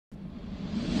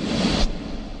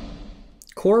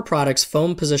Core Products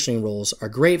foam positioning rolls are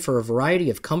great for a variety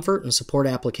of comfort and support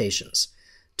applications.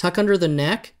 Tuck under the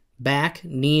neck, back,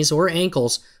 knees, or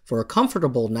ankles for a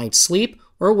comfortable night's sleep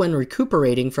or when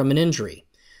recuperating from an injury.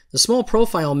 The small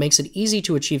profile makes it easy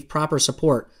to achieve proper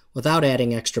support without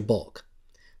adding extra bulk.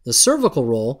 The cervical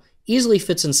roll easily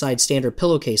fits inside standard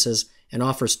pillowcases and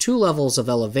offers 2 levels of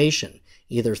elevation,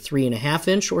 either 3.5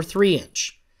 inch or 3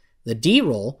 inch. The D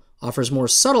roll offers more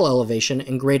subtle elevation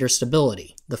and greater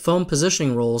stability. The foam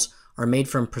positioning rolls are made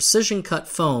from precision cut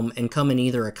foam and come in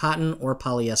either a cotton or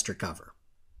polyester cover.